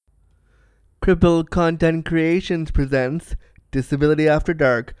Crippled Content Creations presents Disability After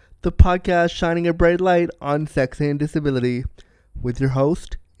Dark, the podcast shining a bright light on sex and disability, with your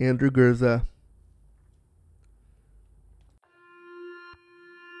host, Andrew Gurza.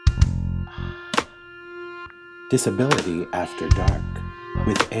 Disability After Dark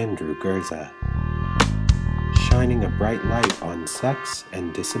with Andrew Gurza, shining a bright light on sex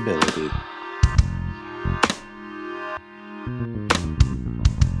and disability.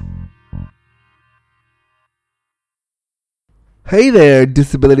 Hey there,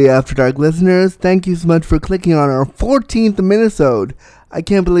 Disability After Dark listeners. Thank you so much for clicking on our 14th minisode. I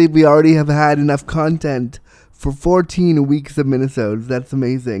can't believe we already have had enough content for 14 weeks of minisodes. That's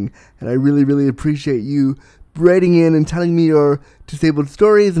amazing. And I really appreciate you writing in and telling me your disabled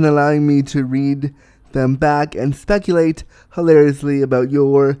stories and allowing me to read them back and speculate hilariously about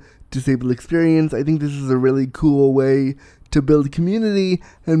your disabled experience. I think this is a really cool way to build community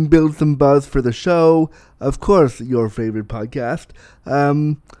and build some buzz for the show. Of course, your favorite podcast.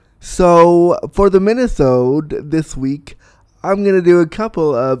 So for the minisode this week, I'm going to do a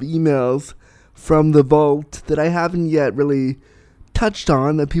couple of emails from the vault that I haven't yet really touched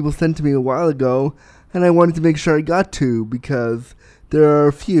on, that people sent to me a while ago, and I wanted to make sure I got to because there are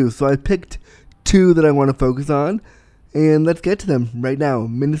a few. So I picked two that I want to focus on, and let's get to them right now.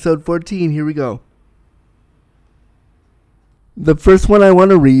 Minisode 14, here we go. The first one I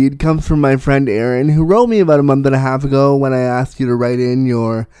want to read comes from my friend Aaron, who wrote me about a month and a half ago when I asked you to write in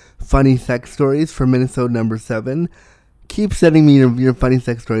your funny sex stories for Minisode number 7. Keep sending me your funny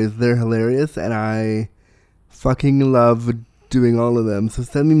sex stories. They're hilarious, and I fucking love doing all of them. So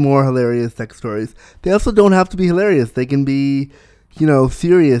send me more hilarious sex stories. They also don't have to be hilarious. They can be,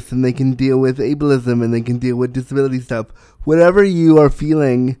 serious, and they can deal with ableism, and they can deal with disability stuff. Whatever you are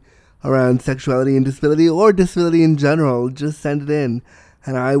feeling around sexuality and disability, or disability in general, just send it in,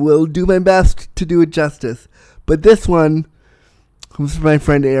 and I will do my best to do it justice. But this one comes from my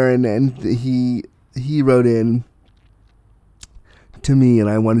friend Aaron, and he wrote in to me, and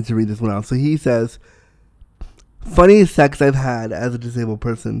I wanted to read this one out. So he says, funniest sex I've had as a disabled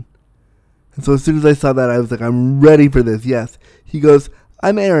person. And so as soon as I saw that, I was like, I'm ready for this, yes. He goes,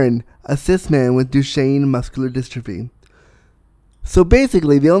 I'm Aaron, a cis man with Duchenne muscular dystrophy. So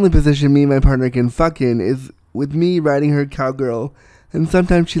basically, the only position me and my partner can fuck in is with me riding her cowgirl, and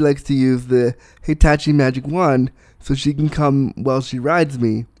sometimes she likes to use the Hitachi magic wand so she can come while she rides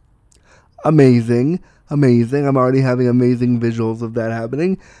me. Amazing. I'm already having amazing visuals of that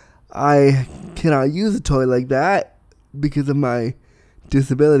happening. I cannot use a toy like that because of my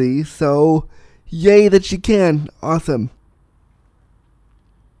disability, so yay that she can. Awesome.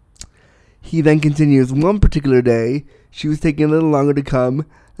 He then continues, one particular day, she was taking a little longer to come,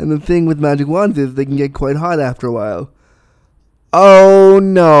 and the thing with magic wands is they can get quite hot after a while. Oh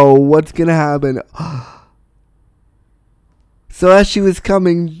no, what's gonna happen? So as she was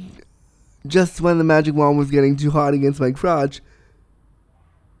coming, just when the magic wand was getting too hot against my crotch,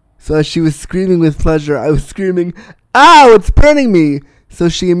 so as she was screaming with pleasure, I was screaming, ow, it's burning me! So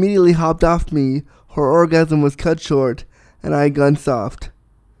she immediately hopped off me, her orgasm was cut short, and I had gone soft.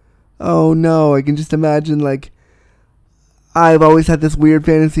 Oh no, I can just imagine, I've always had this weird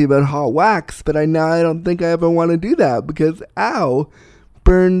fantasy about hot wax, but I don't think I ever want to do that because, ow,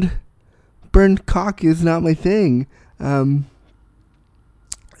 burned cock is not my thing.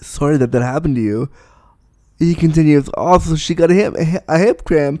 Sorry that happened to you. He continues, also she got a hip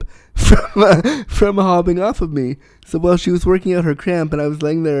cramp from hopping off of me. So while she was working out her cramp and I was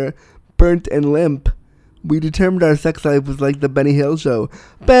laying there burnt and limp, we determined our sex life was like the Benny Hill show.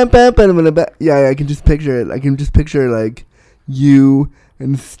 Bam, bam, bam, bam, bam. Yeah, I can just picture it. I can just picture you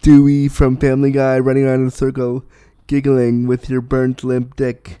and Stewie from Family Guy running around in a circle, giggling with your burnt limp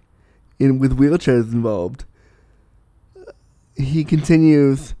dick, with wheelchairs involved. He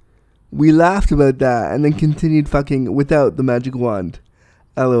continues, we laughed about that and then continued fucking without the magic wand.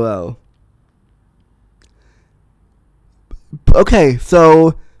 LOL. Okay,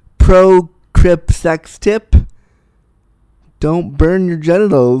 so pro crip sex tip: don't burn your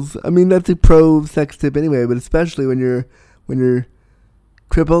genitals. I mean, that's a pro sex tip anyway, but especially when you're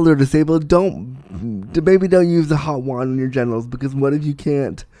crippled or disabled, maybe don't use a hot wand on your genitals, because what if you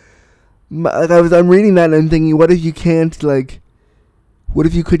can't? I'm reading that and I'm thinking, what if you can't, what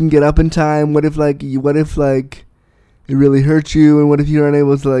if you couldn't get up in time? What if it really hurt you? And what if you're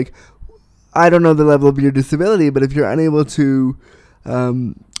unable to, I don't know the level of your disability, but if you're unable to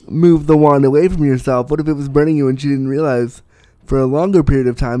move the wand away from yourself, what if it was burning you and you didn't realize for a longer period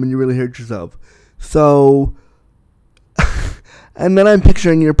of time and you really hurt yourself? So, and then I'm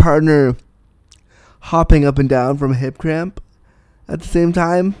picturing your partner hopping up and down from a hip cramp at the same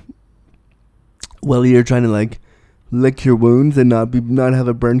time. while you're trying to like lick your wounds and not have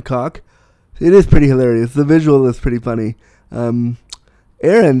a burnt cock. It is pretty hilarious. The visual is pretty funny.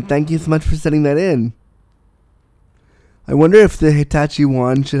 Aaron, thank you so much for sending that in. I wonder if the Hitachi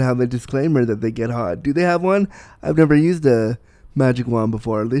wand should have a disclaimer that they get hot. Do they have one? I've never used a magic wand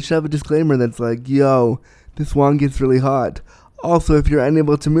before. They should have a disclaimer that's like, yo, this wand gets really hot. Also, if you're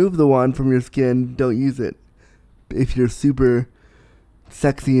unable to move the wand from your skin, don't use it. If you're super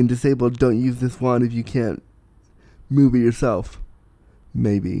sexy and disabled, don't use this wand if you can't move it yourself.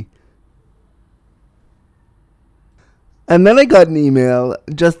 Maybe. And then I got an email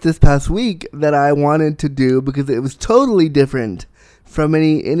just this past week that I wanted to do because it was totally different from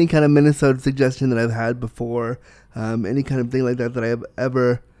any kind of Minnesota suggestion that I've had before, any kind of thing like that I have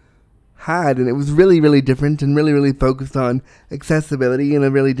ever had. And it was really, really different and really, really focused on accessibility in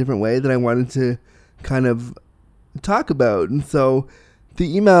a really different way that I wanted to kind of talk about. And so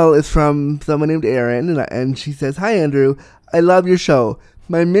the email is from someone named Erin, and she says, "Hi, Andrew. I love your show.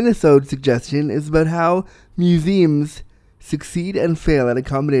 My Minnesota suggestion is about how museums succeed and fail at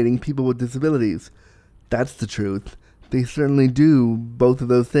accommodating people with disabilities. That's the truth. They certainly do both of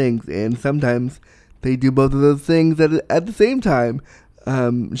those things, and sometimes they do both of those things at the same time."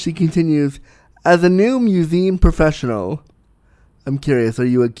 She continues, "As a new museum professional, I'm curious, are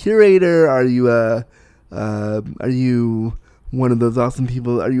you a curator? Are you one of those awesome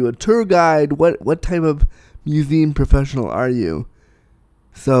people? Are you a tour guide? What type of museum professional are you?"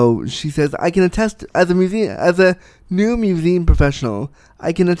 So she says, "I can attest as a new museum professional,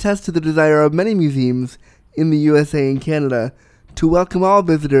 I can attest to the desire of many museums in the USA and Canada to welcome all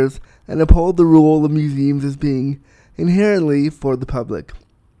visitors and uphold the rule of museums as being inherently for the public.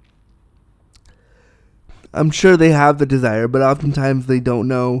 I'm sure they have the desire, but oftentimes they don't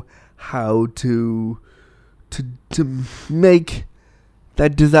know how to make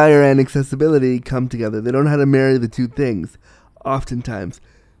that desire and accessibility come together. They don't know how to marry the two things, oftentimes."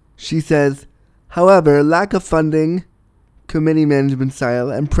 She says, "However, lack of funding, committee management style,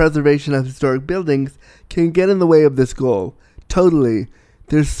 and preservation of historic buildings can get in the way of this goal. Totally.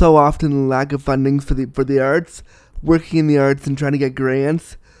 There's so often lack of funding for the arts, working in the arts and trying to get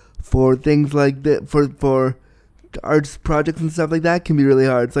grants for things like that, for arts projects and stuff like that can be really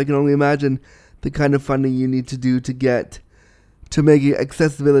hard. So I can only imagine the kind of funding you need to do to make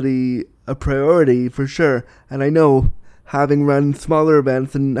accessibility a priority for sure. And I know, having run smaller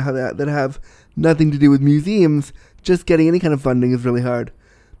events and that have nothing to do with museums, just getting any kind of funding is really hard.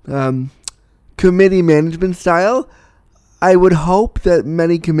 Committee management style. I would hope that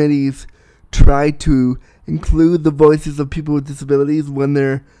many committees try to include the voices of people with disabilities when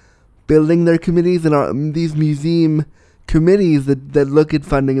they're building their committees, and these museum committees that look at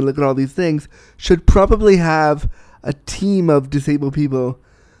funding and look at all these things should probably have a team of disabled people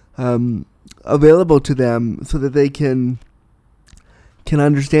available to them so that they can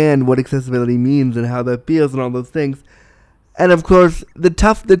understand what accessibility means and how that feels and all those things. And of course, the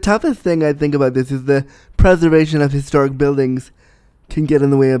toughest thing I think about this is the preservation of historic buildings can get in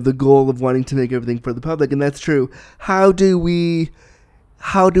the way of the goal of wanting to make everything for the public, and that's true. How do we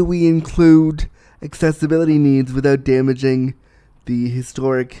include accessibility needs without damaging the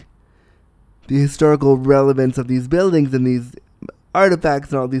historical relevance of these buildings and these artifacts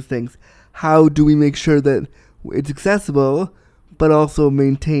and all these things? How do we make sure that it's accessible but also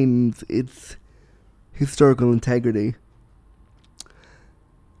maintains its historical integrity?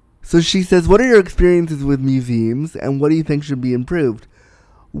 So she says, "What are your experiences with museums, and what do you think should be improved?"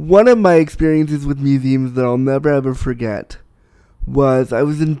 One of my experiences with museums that I'll never ever forget was I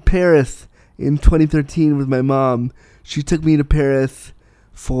was in Paris in 2013 with my mom. She took me to Paris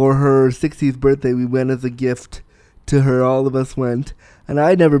for her 60th birthday. We went as a gift to her. All of us went. And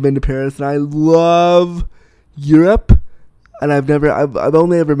I'd never been to Paris, and I love Europe. And I've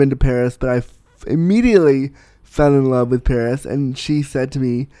only ever been to Paris, but I immediately fell in love with Paris. And she said to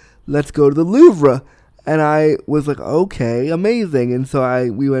me, "Let's go to the Louvre." And I was like, okay, amazing. And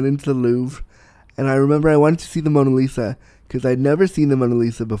so we went into the Louvre, and I remember I wanted to see the Mona Lisa because I'd never seen the Mona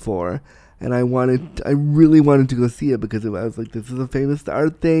Lisa before, and I really wanted to go see it because I was like, this is a famous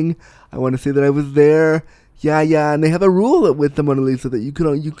art thing. I want to say that I was there. Yeah. And they have a rule with the Mona Lisa that you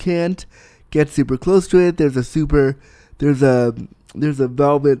can't get super close to it. There's a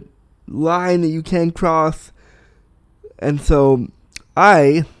velvet line that you can't cross. And so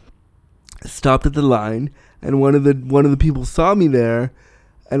I stopped at the line, and one of the people saw me there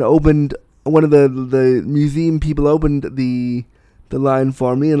and opened one of the museum people opened the line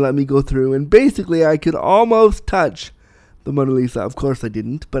for me and let me go through, and basically I could almost touch the Mona Lisa. Of course I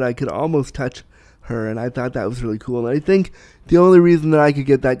didn't, but I could almost touch her, and I thought that was really cool. And I think the only reason that I could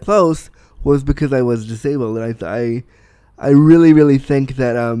get that close was because I was disabled, and I really, really think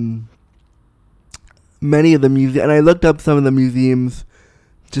that many of the museums, and I looked up some of the museums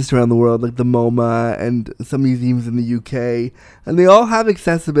just around the world, like the MoMA and some museums in the UK, and they all have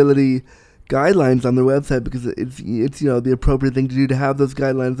accessibility guidelines on their website because it's the appropriate thing to do to have those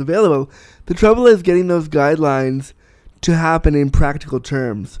guidelines available. The trouble is getting those guidelines to happen in practical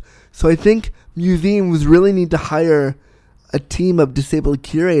terms. So I think museums really need to hire a team of disabled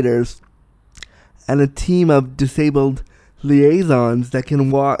curators and a team of disabled liaisons that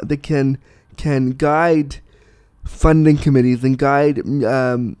can guide funding committees and guide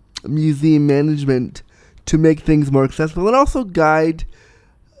museum management to make things more accessible, and also guide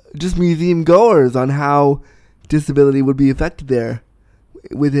just museum goers on how disability would be affected there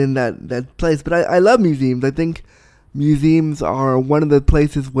within that place. But I love museums. I think museums are one of the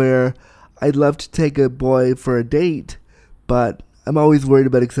places where I'd love to take a boy for a date, but I'm always worried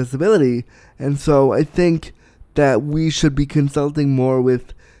about accessibility. And so I think that we should be consulting more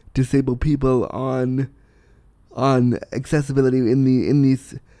with disabled people on accessibility in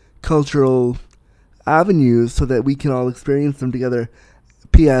these cultural avenues so that we can all experience them together.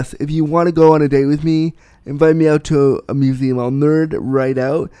 P.S. If you want to go on a date with me, invite me out to a museum. I'll nerd right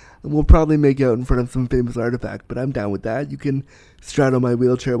out, and we'll probably make out in front of some famous artifact, but I'm down with that. You can straddle my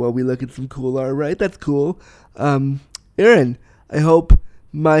wheelchair while we look at some cool art, right? That's cool. Aaron, I hope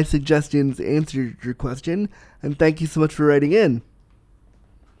my suggestions answered your question, and thank you so much for writing in.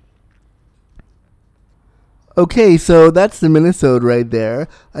 Okay, so that's the Minnesota right there.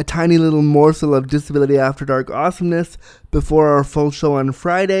 A tiny little morsel of Disability After Dark awesomeness before our full show on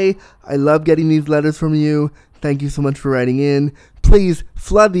Friday. I love getting these letters from you. Thank you so much for writing in. Please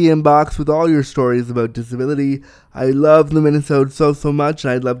flood the inbox with all your stories about disability. I love the Minnesota so much,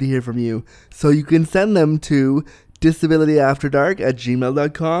 and I'd love to hear from you. So you can send them to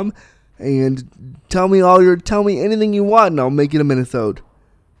disabilityafterdark@gmail.com and tell me anything you want, and I'll make it a Minnesota.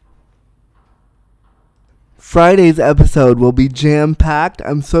 Friday's episode will be jam-packed.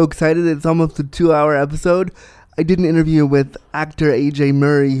 I'm so excited. It's almost a 2-hour episode. I did an interview with actor AJ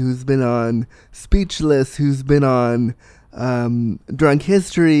Murray, who's been on Speechless, who's been on Drunk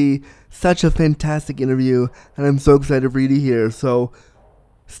History. Such a fantastic interview, and I'm so excited for you to hear. So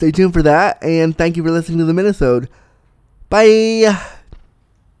stay tuned for that, and thank you for listening to the Minnesota. Bye!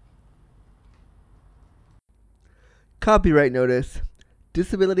 Copyright notice.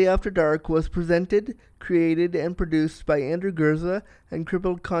 Disability After Dark was presented, created, and produced by Andrew Gurza and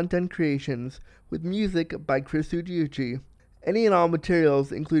Crippled Content Creations, with music by Chris Ujiuchi. Any and all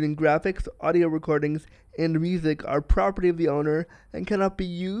materials, including graphics, audio recordings, and music, are property of the owner and cannot be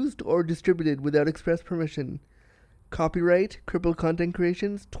used or distributed without express permission. Copyright Crippled Content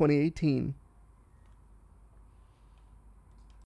Creations 2018.